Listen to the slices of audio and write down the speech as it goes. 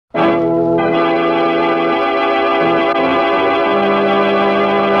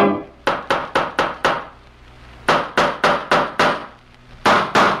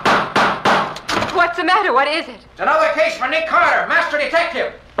What is it? It's another case for Nick Carter, master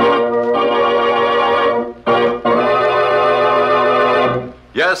detective.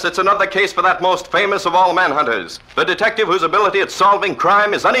 Yes, it's another case for that most famous of all manhunters, the detective whose ability at solving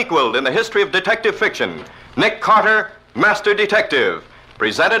crime is unequaled in the history of detective fiction. Nick Carter, Master Detective,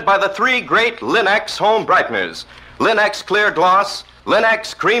 presented by the three great Linex home brighteners: Linex Clear Gloss,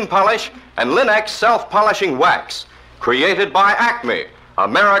 Linex Cream Polish, and Linex Self-Polishing Wax. Created by Acme,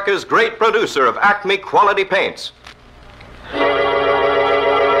 America's great producer of Acme quality paints.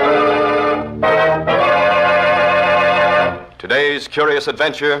 Today's curious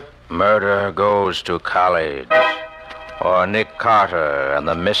adventure: Murder Goes to College, or Nick Carter and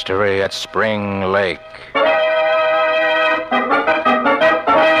the Mystery at Spring Lake.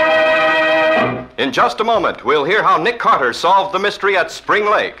 In just a moment, we'll hear how Nick Carter solved the mystery at Spring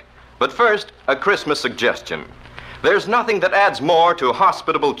Lake. But first, a Christmas suggestion. There's nothing that adds more to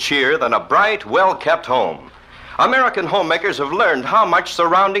hospitable cheer than a bright, well-kept home. American homemakers have learned how much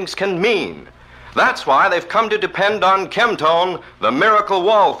surroundings can mean. That's why they've come to depend on Chemtone, the miracle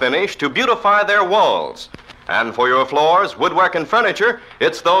wall finish, to beautify their walls. And for your floors, woodwork, and furniture,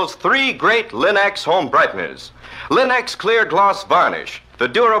 it's those three great Linex home brighteners. Linex Clear Gloss Varnish, the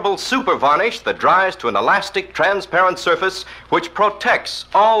durable super varnish that dries to an elastic, transparent surface which protects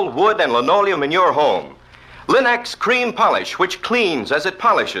all wood and linoleum in your home. Linex Cream Polish, which cleans as it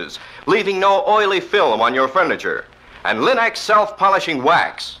polishes, leaving no oily film on your furniture. And Linex Self-Polishing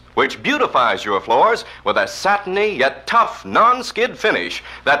Wax, which beautifies your floors with a satiny yet tough non-skid finish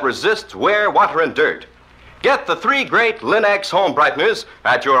that resists wear, water, and dirt. Get the three great Linex home brighteners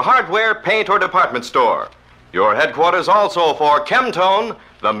at your hardware, paint, or department store. Your headquarters also for Chemtone,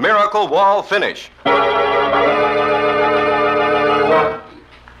 the miracle wall finish.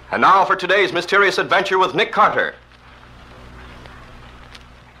 And now for today's mysterious adventure with Nick Carter.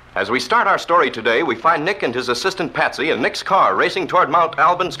 As we start our story today, we find Nick and his assistant Patsy in Nick's car racing toward Mount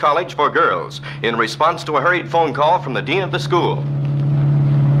Albans College for Girls in response to a hurried phone call from the dean of the school.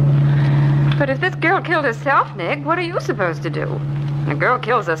 But if this girl killed herself, Nick, what are you supposed to do? When a girl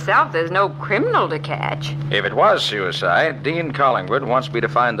kills herself, there's no criminal to catch. If it was suicide, Dean Collingwood wants me to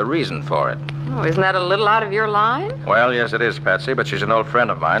find the reason for it. Oh, isn't that a little out of your line? Well, yes, it is, Patsy, but she's an old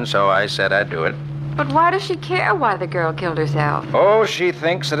friend of mine, so I said I'd do it. But why does she care why the girl killed herself? Oh, she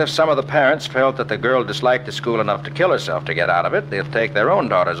thinks that if some of the parents felt that the girl disliked the school enough to kill herself to get out of it, they'll take their own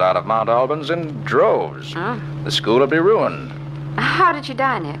daughters out of Mount Albans in droves. Oh. The school will be ruined. How did she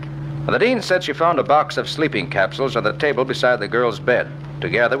die, Nick? The dean said she found a box of sleeping capsules on the table beside the girl's bed,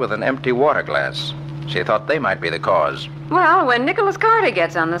 together with an empty water glass. She thought they might be the cause. Well, when Nicholas Carter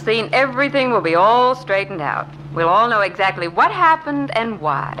gets on the scene, everything will be all straightened out. We'll all know exactly what happened and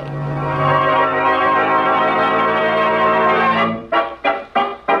why.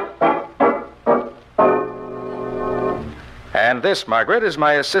 And this, Margaret, is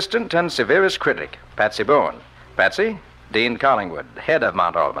my assistant and severest critic, Patsy Bowen. Patsy, Dean Collingwood, head of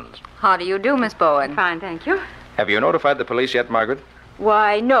Mount Albans. How do you do, Miss Bowen? Fine, thank you. Have you notified the police yet, Margaret?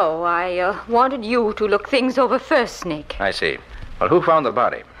 Why, no. I wanted you to look things over first, Nick. I see. Well, who found the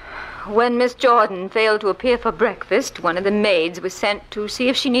body? When Miss Jordan failed to appear for breakfast, one of the maids was sent to see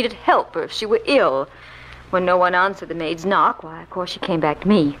if she needed help or if she were ill. When no one answered the maid's knock, why, of course, she came back to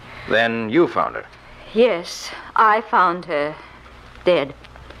me. Then you found her? Yes, I found her dead.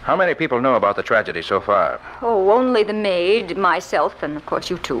 How many people know about the tragedy so far? Oh, only the maid, myself, and, of course,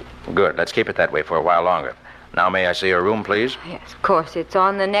 you two. Good. Let's keep it that way for a while longer. Now, may I see your room, please? Yes, of course. It's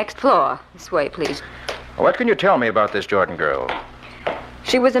on the next floor. This way, please. What can you tell me about this Jordan girl?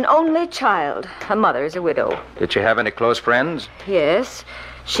 She was an only child. Her mother is a widow. Did she have any close friends? Yes.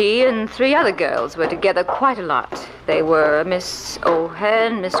 She and 3 other girls were together quite a lot. They were Miss O'Hare,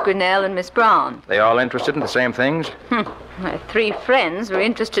 Miss Grinnell, and Miss Brown. They all interested in the same things? My 3 friends were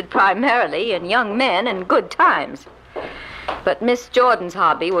interested primarily in young men and good times. But Miss Jordan's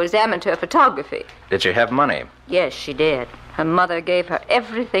hobby was amateur photography. Did she have money? Yes, she did. Her mother gave her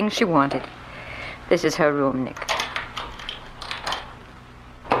everything she wanted. This is her room, Nick.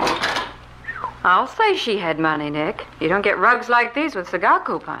 I'll say she had money, Nick. You don't get rugs like these with cigar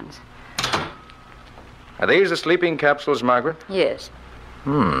coupons. Are these the sleeping capsules, Margaret? Yes.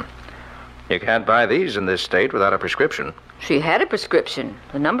 You can't buy these in this state without a prescription. She had a prescription,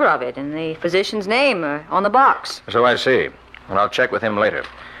 the number of it, and the physician's name on the box. So I see. And I'll check with him later.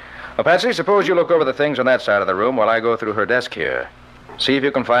 Well, Patsy, suppose you look over the things on that side of the room while I go through her desk here. See if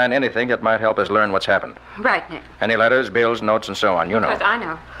you can find anything that might help us learn what's happened. Right, Nick. Any letters, bills, notes, and so on, you know. Yes, I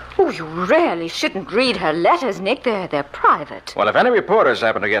know. Oh, you really shouldn't read her letters, Nick. They're private. Well, if any reporters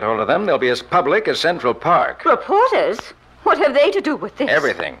happen to get hold of them, they'll be as public as Central Park. Reporters? What have they to do with this?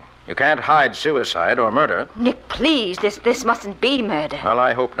 Everything. You can't hide suicide or murder. Nick, please, this mustn't be murder. Well,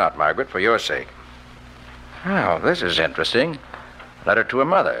 I hope not, Margaret, for your sake. Oh, this is interesting. Letter to a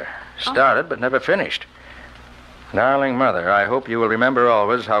mother. Started but never finished. Darling Mother, I hope you will remember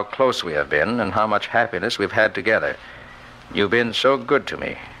always how close we have been and how much happiness we've had together. You've been so good to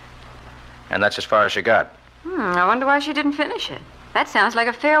me. And that's as far as she got. I wonder why she didn't finish it. That sounds like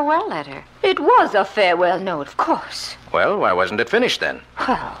a farewell letter. It was a farewell note, of course. Well, why wasn't it finished then?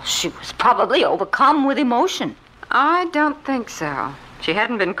 Well, she was probably overcome with emotion. I don't think so. She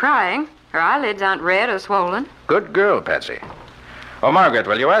hadn't been crying. Her eyelids aren't red or swollen. Good girl, Patsy. Oh, Margaret,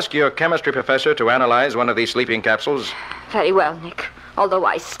 will you ask your chemistry professor to analyze one of these sleeping capsules? Very well, Nick. Although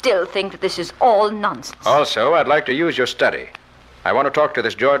I still think that this is all nonsense. Also, I'd like to use your study. I want to talk to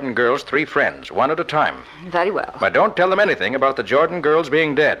this Jordan girl's 3 friends, one at a time. Very well. But don't tell them anything about the Jordan girls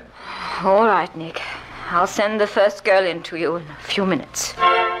being dead. All right, Nick. I'll send the first girl in to you in a few minutes.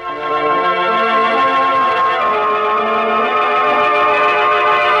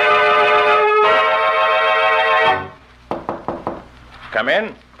 Come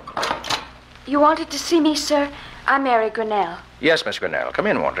in. You wanted to see me, sir? I'm Mary Grinnell. Yes, Miss Grinnell. Come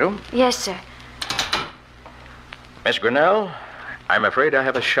in, won't you? Yes, sir. Miss Grinnell, I'm afraid I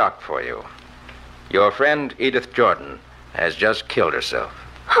have a shock for you. Your friend Edith Jordan has just killed herself.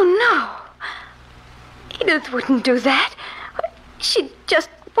 Oh, no. Edith wouldn't do that. She just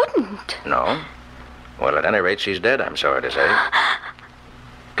wouldn't. No? Well, at any rate, she's dead, I'm sorry to say.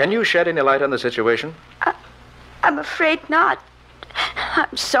 Can you shed any light on the situation? I'm afraid not.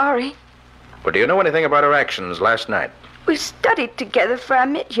 I'm sorry. Well, do you know anything about her actions last night? We studied together for our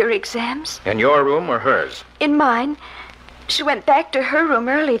mid-year exams. In your room or hers? In mine. She went back to her room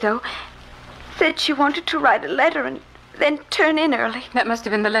early, though. Said she wanted to write a letter and then turn in early. That must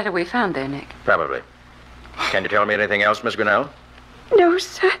have been the letter we found there, Nick. Probably. Can you tell me anything else, Miss Grinnell? No,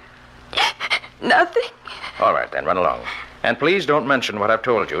 sir. Nothing. All right, then, run along. And please don't mention what I've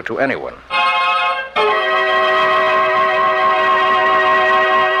told you to anyone.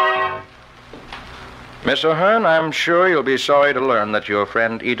 Miss O'Hearn, I'm sure you'll be sorry to learn that your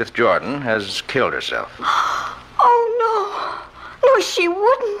friend Edith Jordan has killed herself. Oh, no. No, she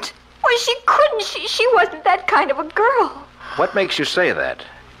wouldn't. Well, she couldn't. She wasn't that kind of a girl. What makes you say that?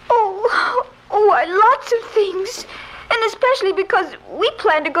 Oh, why, lots of things. And especially because we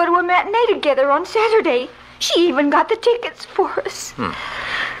planned to go to a matinee together on Saturday. She even got the tickets for us.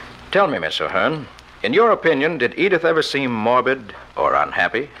 Tell me, Miss O'Hearn, in your opinion, did Edith ever seem morbid or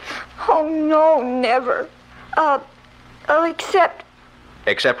unhappy? Oh, no, never. Except...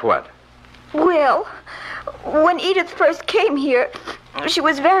 Except what? Well, when Edith first came here, she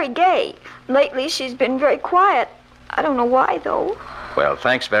was very gay. Lately, she's been very quiet. I don't know why, though. Well,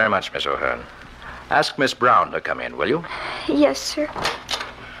 thanks very much, Miss O'Hearn. Ask Miss Brown to come in, will you? Yes, sir.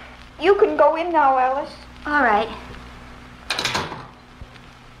 You can go in now, Alice. All right.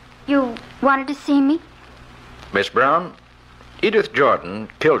 You wanted to see me? Miss Brown, Edith Jordan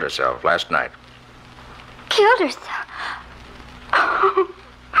killed herself last night. Killed herself? Oh.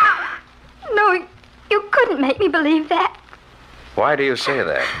 No, you couldn't make me believe that. Why do you say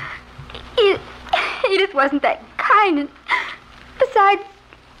that? Edith wasn't that kind, and besides,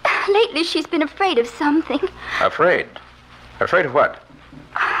 lately she's been afraid of something. Afraid? Afraid of what?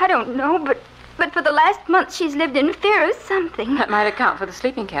 I don't know, but for the last month she's lived in fear of something. That might account for the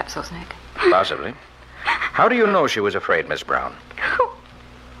sleeping capsules, Nick. Possibly. How do you know she was afraid, Miss Brown?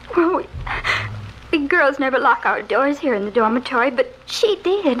 Well, we girls never lock our doors here in the dormitory, but she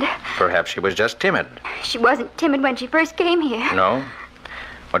did. Perhaps she was just timid. She wasn't timid when she first came here. No?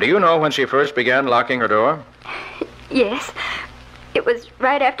 Well, do you know when she first began locking her door? Yes. It was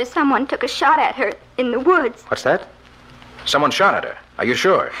right after someone took a shot at her in the woods. What's that? Someone shot at her. Are you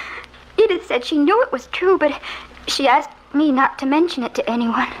sure? Edith said she knew it was true, but she asked me not to mention it to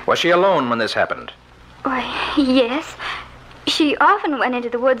anyone. Was she alone when this happened? Why, yes. She often went into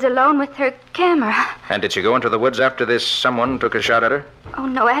the woods alone with her camera. And did she go into the woods after this someone took a shot at her? Oh,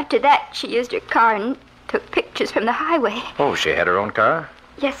 no, after that she used her car and took pictures from the highway. Oh, she had her own car?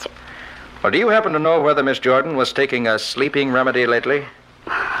 Yes, sir. Well, do you happen to know whether Miss Jordan was taking a sleeping remedy lately?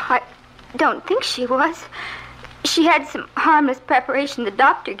 I don't think she was. She had some harmless preparation the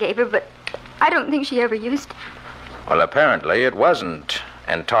doctor gave her, but I don't think she ever used it. Well, apparently it wasn't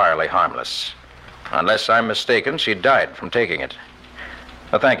entirely harmless. Unless I'm mistaken, she died from taking it.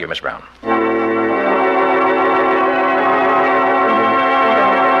 Well, thank you, Miss Brown.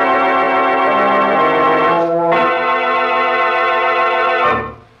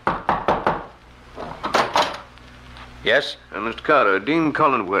 Yes? Mr. Carter, Dean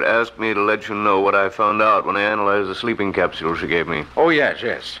Collingwood asked me to let you know what I found out when I analyzed the sleeping capsule she gave me. Oh,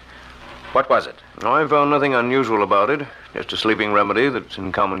 yes. What was it? I found nothing unusual about it. Just a sleeping remedy that's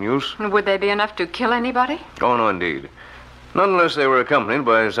in common use. Would they be enough to kill anybody? Oh, no, indeed. Not unless they were accompanied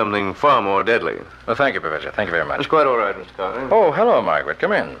by something far more deadly. Well, thank you, Professor. Thank you very much. That's quite all right, Mr. Carter. Oh, hello, Margaret.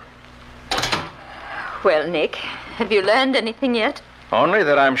 Come in. Well, Nick, have you learned anything yet? Only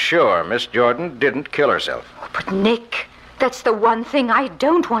that I'm sure Miss Jordan didn't kill herself. But, Nick, that's the one thing I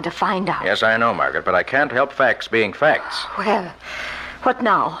don't want to find out. Yes, I know, Margaret, but I can't help facts being facts. Well, what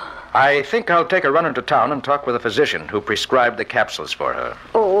now? I think I'll take a run into town and talk with a physician who prescribed the capsules for her.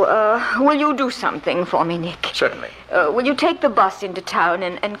 Will you do something for me, Nick? Certainly. Will you take the bus into town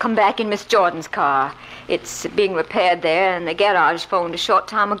and come back in Miss Jordan's car? It's being repaired there, and the garage phoned a short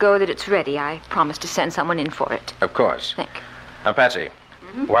time ago that it's ready. I promised to send someone in for it. Of course. Thank you. Now, Patsy,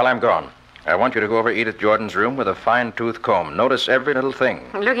 while I'm gone, I want you to go over Edith Jordan's room with a fine-tooth comb. Notice every little thing.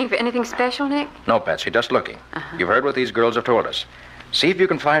 Looking for anything special, Nick? No, Patsy, just looking. You've heard what these girls have told us. See if you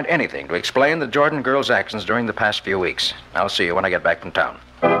can find anything to explain the Jordan girls' actions during the past few weeks. I'll see you when I get back from town.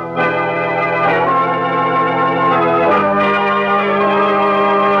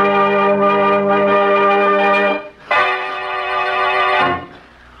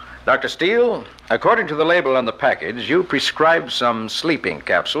 Dr. Steele, according to the label on the package, you prescribed some sleeping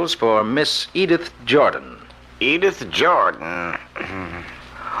capsules for Miss Edith Jordan. Edith Jordan.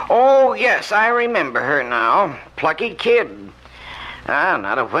 Oh, yes, I remember her now. Plucky kid.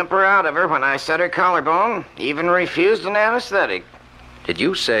 Not a whimper out of her when I set her collarbone. Even refused an anesthetic. Did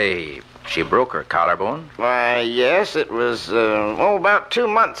you say she broke her collarbone? Why, yes, it was, about 2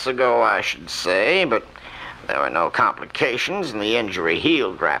 months ago, I should say, but there were no complications and the injury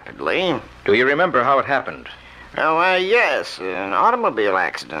healed rapidly. Do you remember how it happened? Oh, yes, an automobile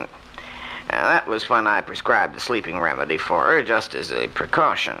accident. That was when I prescribed the sleeping remedy for her, just as a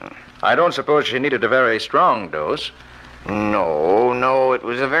precaution. I don't suppose she needed a very strong dose. No, it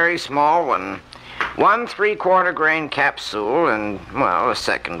was a very small one. 1 3/4 grain capsule and, a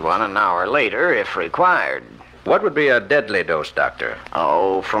second one an hour later, if required. What would be a deadly dose, Doctor?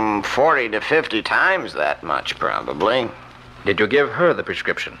 Oh, from 40 to 50 times that much, probably. Did you give her the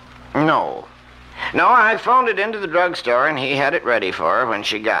prescription? No, I phoned it into the drugstore and he had it ready for her when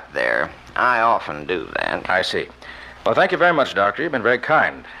she got there. I often do that. I see. Well, thank you very much, Doctor. You've been very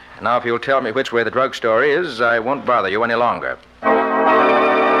kind. Now, if you'll tell me which way the drugstore is, I won't bother you any longer.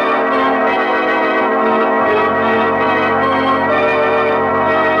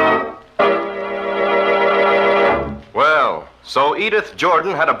 Well, so Edith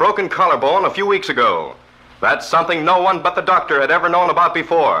Jordan had a broken collarbone a few weeks ago. That's something no one but the doctor had ever known about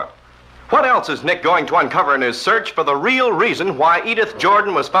before. What else is Nick going to uncover in his search for the real reason why Edith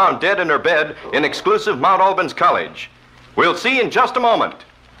Jordan was found dead in her bed in exclusive Mount Albans College? We'll see in just a moment.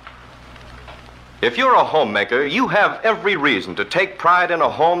 If you're a homemaker, you have every reason to take pride in a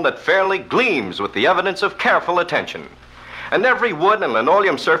home that fairly gleams with the evidence of careful attention. And every wood and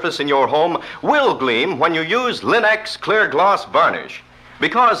linoleum surface in your home will gleam when you use Linex Clear Gloss Varnish.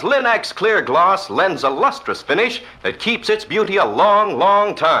 Because Linex Clear Gloss lends a lustrous finish that keeps its beauty a long,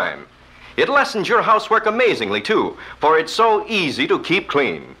 long time. It lessens your housework amazingly, too, for it's so easy to keep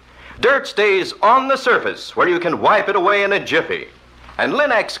clean. Dirt stays on the surface where you can wipe it away in a jiffy. And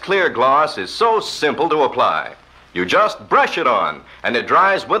Linex Clear Gloss is so simple to apply. You just brush it on, and it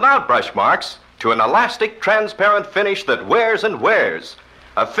dries without brush marks to an elastic, transparent finish that wears and wears.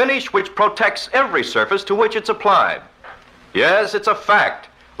 A finish which protects every surface to which it's applied. Yes, it's a fact.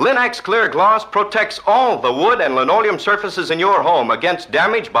 Linex Clear Gloss protects all the wood and linoleum surfaces in your home against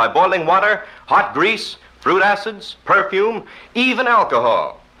damage by boiling water, hot grease, fruit acids, perfume, even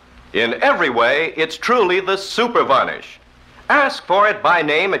alcohol. In every way, it's truly the super varnish. Ask for it by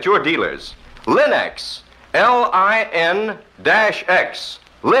name at your dealers. Linex, L-I-N-X,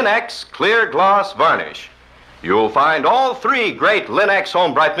 Linex Clear Gloss Varnish. You'll find all 3 great Linex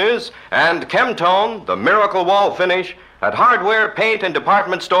home brighteners and Chemtone, the Miracle Wall Finish, at hardware, paint, and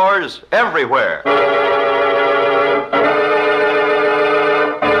department stores everywhere.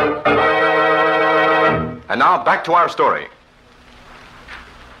 And now back to our story.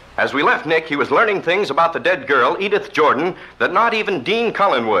 As we left Nick, he was learning things about the dead girl, Edith Jordan, that not even Dean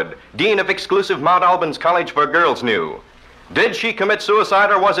Cullenwood, dean of exclusive Mount Albans College for Girls, knew. Did she commit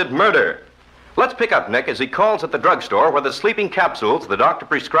suicide or was it murder? Let's pick up Nick as he calls at the drugstore where the sleeping capsules the doctor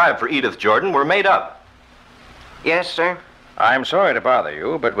prescribed for Edith Jordan were made up. Yes, sir? I'm sorry to bother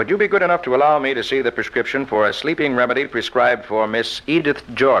you, but would you be good enough to allow me to see the prescription for a sleeping remedy prescribed for Miss Edith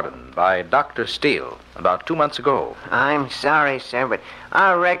Jordan by Dr. Steele about 2 months ago? I'm sorry, sir, but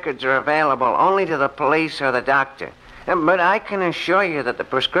our records are available only to the police or the doctor. But I can assure you that the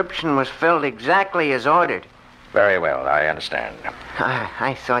prescription was filled exactly as ordered. Very well, I understand.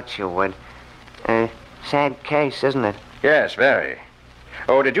 I thought you would. Sad case, isn't it? Yes, very.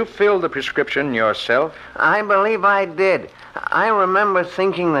 Oh, did you fill the prescription yourself? I believe I did. I remember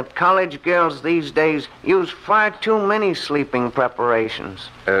thinking that college girls these days use far too many sleeping preparations.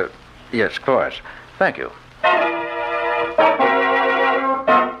 Yes, of course. Thank you.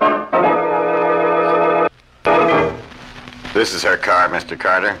 This is her car, Mr.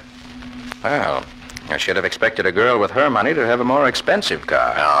 Carter. Well, I should have expected a girl with her money to have a more expensive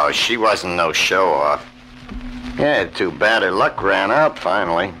car. Oh, she wasn't no show-off. Yeah, too bad her luck ran out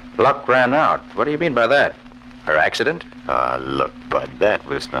finally. Luck ran out. What do you mean by that? Her accident? Look, Bud, that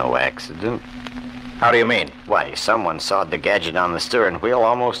was no accident. How do you mean? Why, someone sawed the gadget on the steering wheel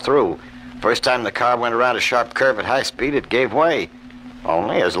almost through. First time the car went around a sharp curve at high speed, it gave way.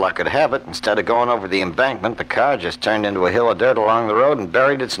 Only, as luck would have it, instead of going over the embankment, the car just turned into a hill of dirt along the road and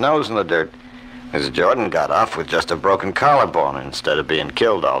buried its nose in the dirt. Mrs. Jordan got off with just a broken collarbone instead of being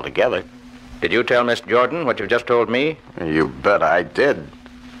killed altogether. Did you tell Miss Jordan what you've just told me? You bet I did.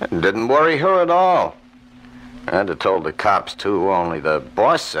 It didn't worry her at all. I'd have told the cops, too, only the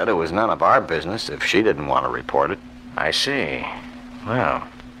boss said it was none of our business if she didn't want to report it. I see. Well,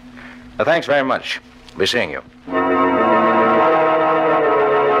 thanks very much. Be seeing you.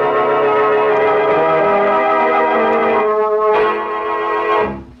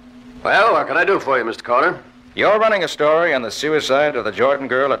 Well, what can I do for you, Mr. Carter? You're running a story on the suicide of the Jordan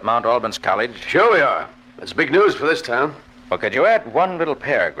girl at Mount Albans College? Sure we are. It's big news for this town. Well, could you add one little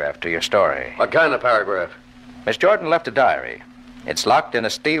paragraph to your story? What kind of paragraph? Miss Jordan left a diary. It's locked in a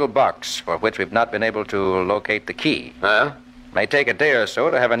steel box for which we've not been able to locate the key. Huh? It may take a day or so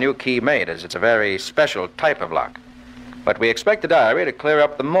to have a new key made, as it's a very special type of lock. But we expect the diary to clear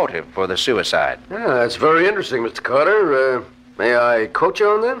up the motive for the suicide. Yeah, that's very interesting, Mr. Carter. May I quote you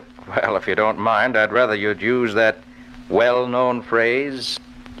on that? Well, if you don't mind, I'd rather you'd use that well-known phrase,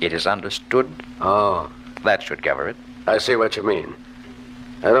 "It is understood." Oh. That should cover it. I see what you mean.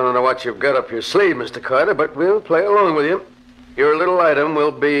 I don't know what you've got up your sleeve, Mr. Carter, but we'll play along with you. Your little item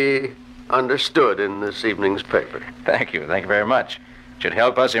will be understood in this evening's paper. Thank you. Thank you very much. It should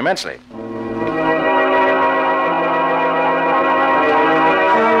help us immensely.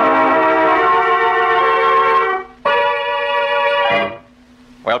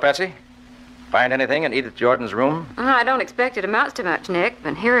 Well, Patsy, find anything in Edith Jordan's room? I don't expect it amounts to much, Nick,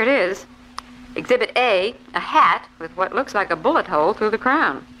 but here it is. Exhibit A, a hat with what looks like a bullet hole through the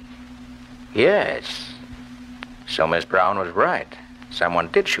crown. Yes. So Miss Brown was right. Someone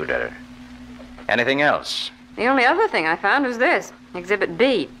did shoot at her. Anything else? The only other thing I found was this, Exhibit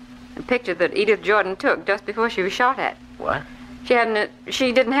B, a picture that Edith Jordan took just before she was shot at. What?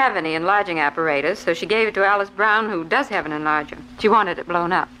 She didn't have any enlarging apparatus, so she gave it to Alice Brown, who does have an enlarger. She wanted it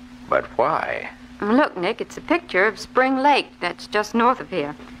blown up. But why? Look, Nick, it's a picture of Spring Lake that's just north of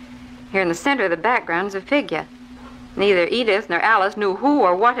here. Here in the center of the background is a figure. Neither Edith nor Alice knew who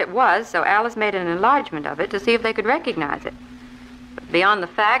or what it was, so Alice made an enlargement of it to see if they could recognize it. But beyond the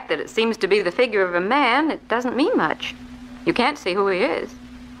fact that it seems to be the figure of a man, it doesn't mean much. You can't see who he is.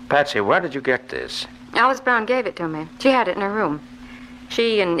 Patsy, where did you get this? Alice Brown gave it to me. She had it in her room.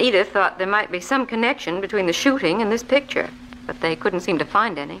 She and Edith thought there might be some connection between the shooting and this picture, but they couldn't seem to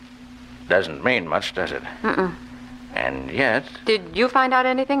find any. Doesn't mean much, does it? Mm-mm. And yet... Did you find out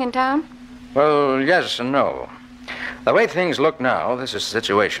anything in town? Well, yes and no. The way things look now, this is the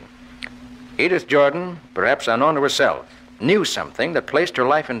situation. Edith Jordan, perhaps unknown to herself, knew something that placed her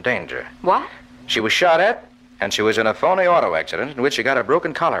life in danger. What? She was shot at, and she was in a phony auto accident in which she got a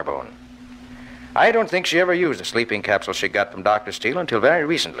broken collarbone. I don't think she ever used the sleeping capsule she got from Dr. Steele until very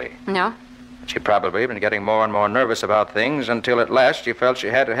recently. No? She'd probably been getting more and more nervous about things until at last she felt she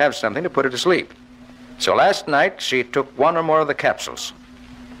had to have something to put her to sleep. So last night she took one or more of the capsules,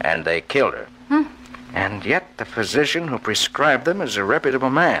 and they killed her. And yet the physician who prescribed them is a reputable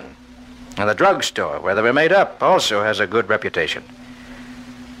man. And the drugstore where they were made up also has a good reputation.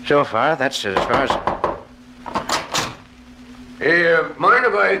 So far, that's as far as... Hey, mind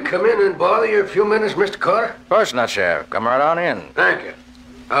if I come in and bother you a few minutes, Mr. Carter? Of course not, Sheriff. Come right on in. Thank you.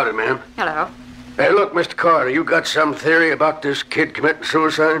 Howdy, ma'am. Hello. Hey, look, Mr. Carter, you got some theory about this kid committing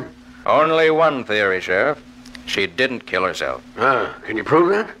suicide? Only one theory, Sheriff. She didn't kill herself. Can you prove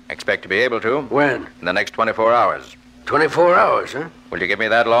that? Expect to be able to. When? In the next 24 hours. 24 hours, huh? Will you give me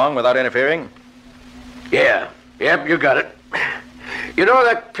that long without interfering? Yeah. Yep, you got it. You know,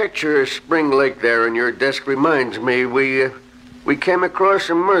 that picture of Spring Lake there in your desk reminds me we came across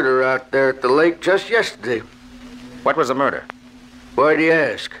a murder out there at the lake just yesterday. What was the murder? Why do you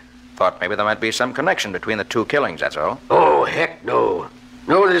ask? Thought maybe there might be some connection between the two killings, that's all. Oh, heck no.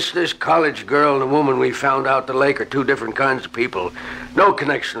 Notice this college girl and the woman we found out the lake are two different kinds of people. No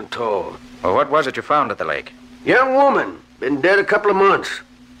connection at all. Well, what was it you found at the lake? Young woman. Been dead a couple of months.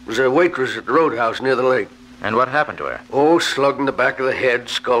 Was a waitress at the roadhouse near the lake. And what happened to her? Oh, slugged in the back of the head,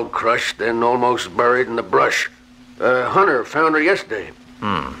 skull crushed, then almost buried in the brush. Hunter found her yesterday.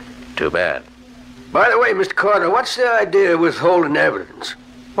 Too bad. By the way, Mr. Carter, what's the idea with holding evidence?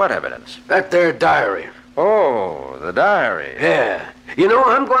 What evidence? That there diary. Oh, the diary. Yeah. You know,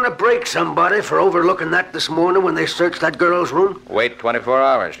 I'm going to break somebody for overlooking that this morning when they searched that girl's room. Wait 24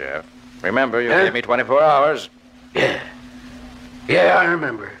 hours, Sheriff. Remember, you gave me 24 hours. Yeah. Yeah, I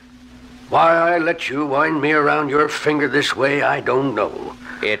remember. Why I let you wind me around your finger this way, I don't know.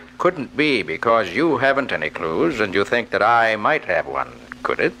 It couldn't be because you haven't any clues and you think that I might have one,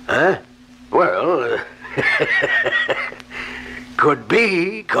 could it? Huh? Well, could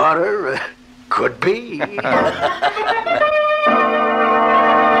be, Carter. Could be. Did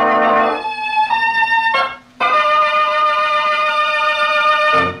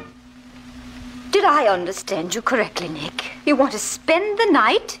I understand you correctly, Nick? You want to spend the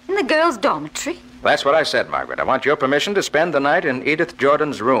night in the girls' dormitory? That's what I said, Margaret. I want your permission to spend the night in Edith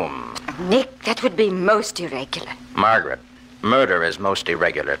Jordan's room. Nick, that would be most irregular. Margaret, murder is most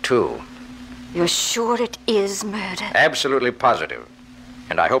irregular, too. You're sure it is murder? Absolutely positive.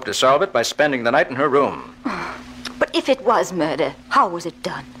 And I hope to solve it by spending the night in her room. But if it was murder, how was it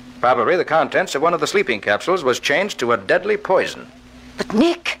done? Probably the contents of one of the sleeping capsules was changed to a deadly poison. But,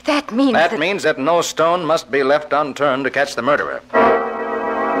 Nick, that means That means that no stone must be left unturned to catch the murderer.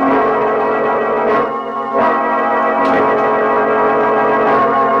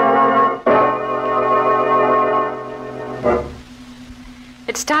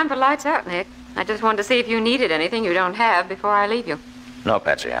 It's time for lights out, Nick. I just wanted to see if you needed anything you don't have before I leave you. No,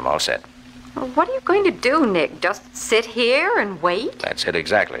 Patsy, I'm all set. Well, what are you going to do, Nick? Just sit here and wait? That's it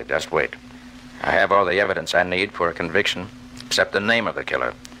exactly. Just wait. I have all the evidence I need for a conviction, except the name of the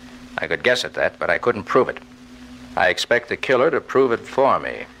killer. I could guess at that, but I couldn't prove it. I expect the killer to prove it for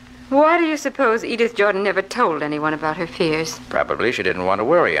me. Why do you suppose Edith Jordan never told anyone about her fears? Probably she didn't want to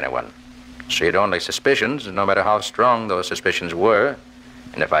worry anyone. She had only suspicions, and no matter how strong those suspicions were,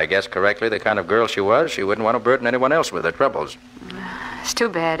 and if I guessed correctly the kind of girl she was, she wouldn't want to burden anyone else with her troubles. It's too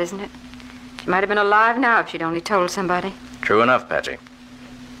bad, isn't it? She might have been alive now if she'd only told somebody. True enough, Patsy.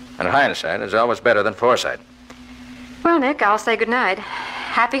 And hindsight is always better than foresight. Well, Nick, I'll say goodnight.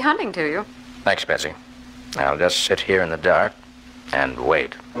 Happy hunting to you. Thanks, Patsy. I'll just sit here in the dark and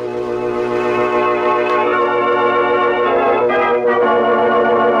wait.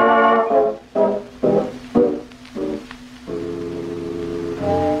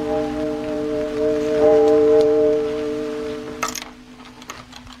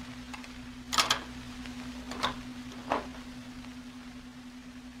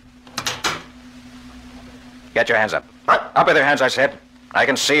 Get your hands up. Up with your hands, I said. I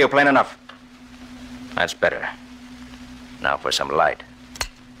can see you plain enough. That's better. Now for some light.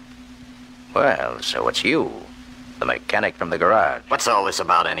 Well, so it's you, the mechanic from the garage. What's all this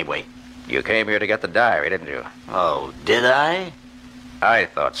about anyway? You came here to get the diary, didn't you? Oh, did I? I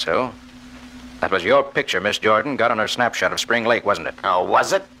thought so. That was your picture Miss Jordan got on her snapshot of Spring Lake, wasn't it? Oh,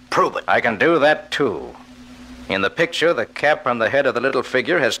 was it? Prove it. I can do that, too. In the picture, the cap on the head of the little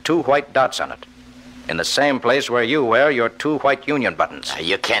figure has 2 white dots on it. In the same place where you wear your 2 white union buttons.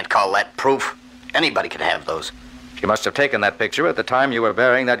 You can't call that proof. Anybody could have those. She must have taken that picture at the time you were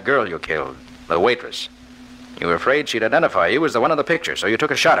burying that girl you killed, the waitress. You were afraid she'd identify you as the one in the picture, so you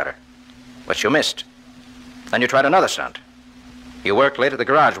took a shot at her. But you missed. Then you tried another stunt. You worked late at the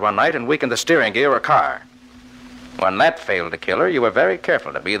garage one night and weakened the steering gear of a car. When that failed to kill her, you were very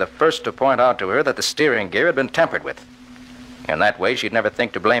careful to be the first to point out to her that the steering gear had been tampered with. In that way, she'd never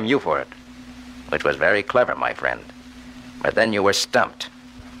think to blame you for it. Which was very clever, my friend. But then you were stumped.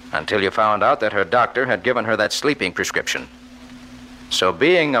 Until you found out that her doctor had given her that sleeping prescription. So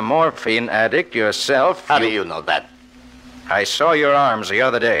being a morphine addict yourself... How do you know that? I saw your arms the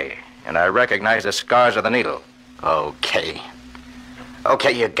other day, and I recognized the scars of the needle. Okay.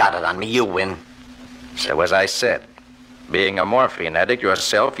 Okay, you got it on me. You win. So as I said, being a morphine addict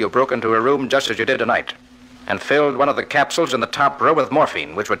yourself, you broke into her room just as you did tonight, and filled one of the capsules in the top row with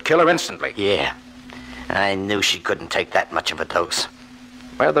morphine, which would kill her instantly. Yeah. I knew she couldn't take that much of a dose.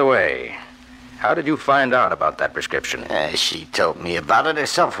 By the way, how did you find out about that prescription? She told me about it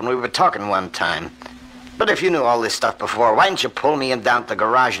herself when we were talking one time. But if you knew all this stuff before, why didn't you pull me in down to the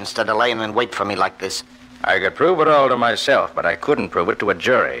garage instead of laying and wait for me like this? I could prove it all to myself, but I couldn't prove it to a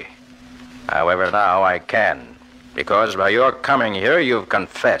jury. However, now I can, because by your coming here, you've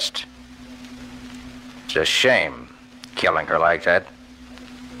confessed. It's a shame, killing her like that.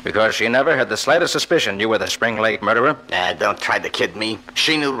 Because she never had the slightest suspicion you were the Spring Lake murderer? Don't try to kid me.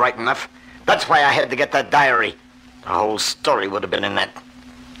 She knew right enough. That's why I had to get that diary. The whole story would have been in that.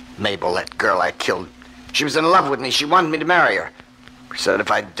 Mabel, that girl I killed. She was in love with me. She wanted me to marry her. She said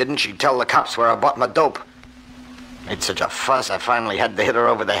if I didn't, she'd tell the cops where I bought my dope. Made such a fuss, I finally had to hit her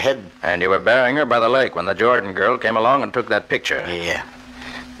over the head. And you were burying her by the lake when the Jordan girl came along and took that picture. Yeah.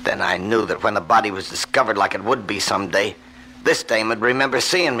 Then I knew that when the body was discovered, like it would be someday, this dame would remember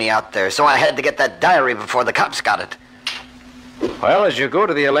seeing me out there, so I had to get that diary before the cops got it. Well, as you go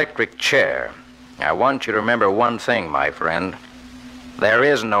to the electric chair, I want you to remember one thing, my friend. There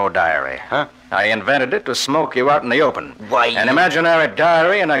is no diary. Huh? I invented it to smoke you out in the open. Why, An imaginary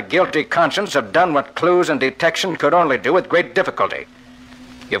diary and a guilty conscience have done what clues and detection could only do with great difficulty.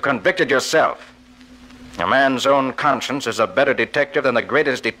 You've convicted yourself. A man's own conscience is a better detective than the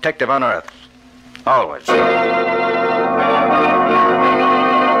greatest detective on earth. Always.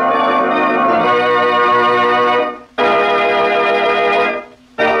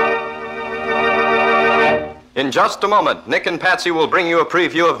 In just a moment, Nick and Patsy will bring you a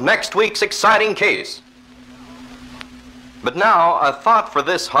preview of next week's exciting case. But now, a thought for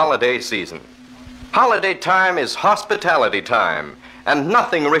this holiday season. Holiday time is hospitality time, and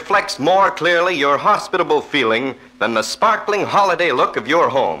nothing reflects more clearly your hospitable feeling than the sparkling holiday look of your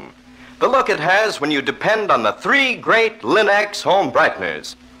home. The look it has when you depend on the 3 great Linx home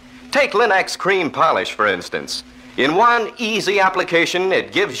brighteners. Take Linx cream polish, for instance. In one easy application,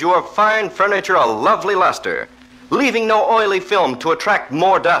 it gives your fine furniture a lovely luster, leaving no oily film to attract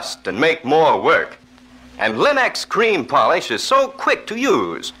more dust and make more work. And Linx cream polish is so quick to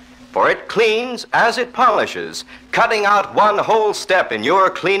use, for it cleans as it polishes, cutting out one whole step in your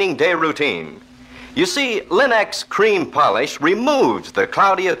cleaning day routine. You see, Linx cream polish removes the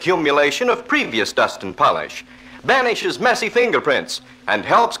cloudy accumulation of previous dust and polish, banishes messy fingerprints, and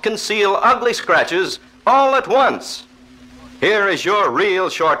helps conceal ugly scratches all at once. Here is your real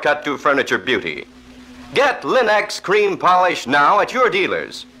shortcut to furniture beauty. Get Linx cream polish now at your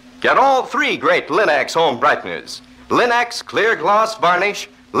dealers. Get all 3 great Linx home brighteners: Linx clear gloss varnish,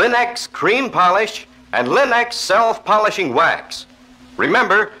 Linx cream polish, and Linx self-polishing wax.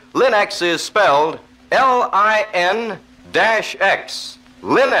 Remember, Linx is spelled L-I-N-X,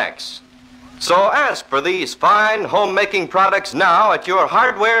 Linx. So ask for these fine homemaking products now at your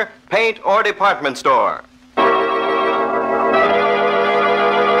hardware, paint, or department store.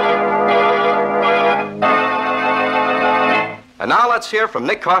 And now let's hear from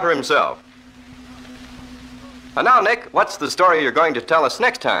Nick Carter himself. And now, Nick, what's the story you're going to tell us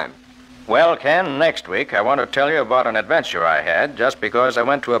next time? Well, Ken, next week I want to tell you about an adventure I had just because I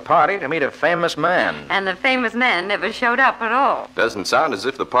went to a party to meet a famous man. And the famous man never showed up at all. Doesn't sound as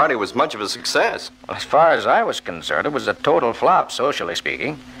if the party was much of a success. Well, as far as I was concerned, it was a total flop, socially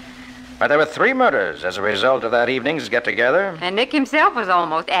speaking. But there were 3 murders as a result of that evening's get-together. And Nick himself was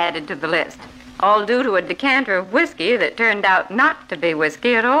almost added to the list. All due to a decanter of whiskey that turned out not to be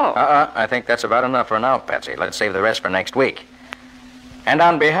whiskey at all. I think that's about enough for now, Patsy. Let's save the rest for next week. And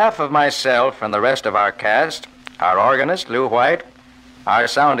on behalf of myself and the rest of our cast, our organist, Lou White, our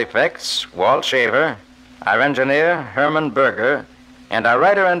sound effects, Walt Shaver, our engineer, Herman Berger, and our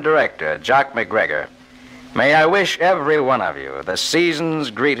writer and director, Jock McGregor, may I wish every one of you the season's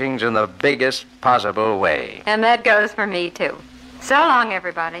greetings in the biggest possible way. And that goes for me, too. So long,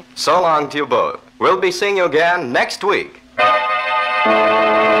 everybody. So long to you both. We'll be seeing you again next week.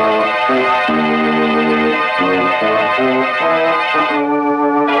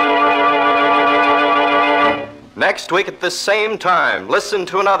 Next week at the same time, listen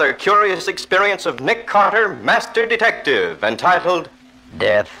to another curious experience of Nick Carter, Master Detective, entitled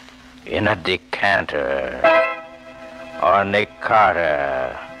Death in a Decanter, or Nick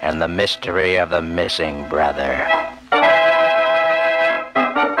Carter and the Mystery of the Missing Brother.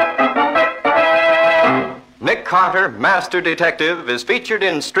 Nick Carter, Master Detective, is featured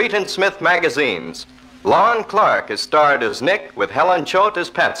in Street and Smith magazines. Lon Clark is starred as Nick, with Helen Choate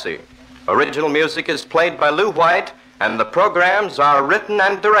as Patsy. Original music is played by Lou White, and the programs are written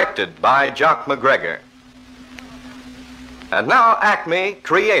and directed by Jock McGregor. And now Acme,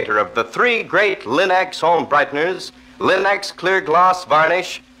 creator of the 3 great Linx home brighteners, Linx clear gloss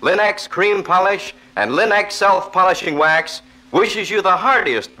varnish, Linx cream polish, and Linx self-polishing wax, wishes you the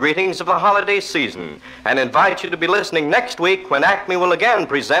heartiest greetings of the holiday season and invites you to be listening next week when Acme will again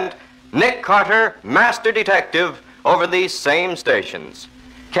present Nick Carter, Master Detective, over these same stations.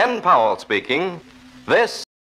 Ken Powell speaking. This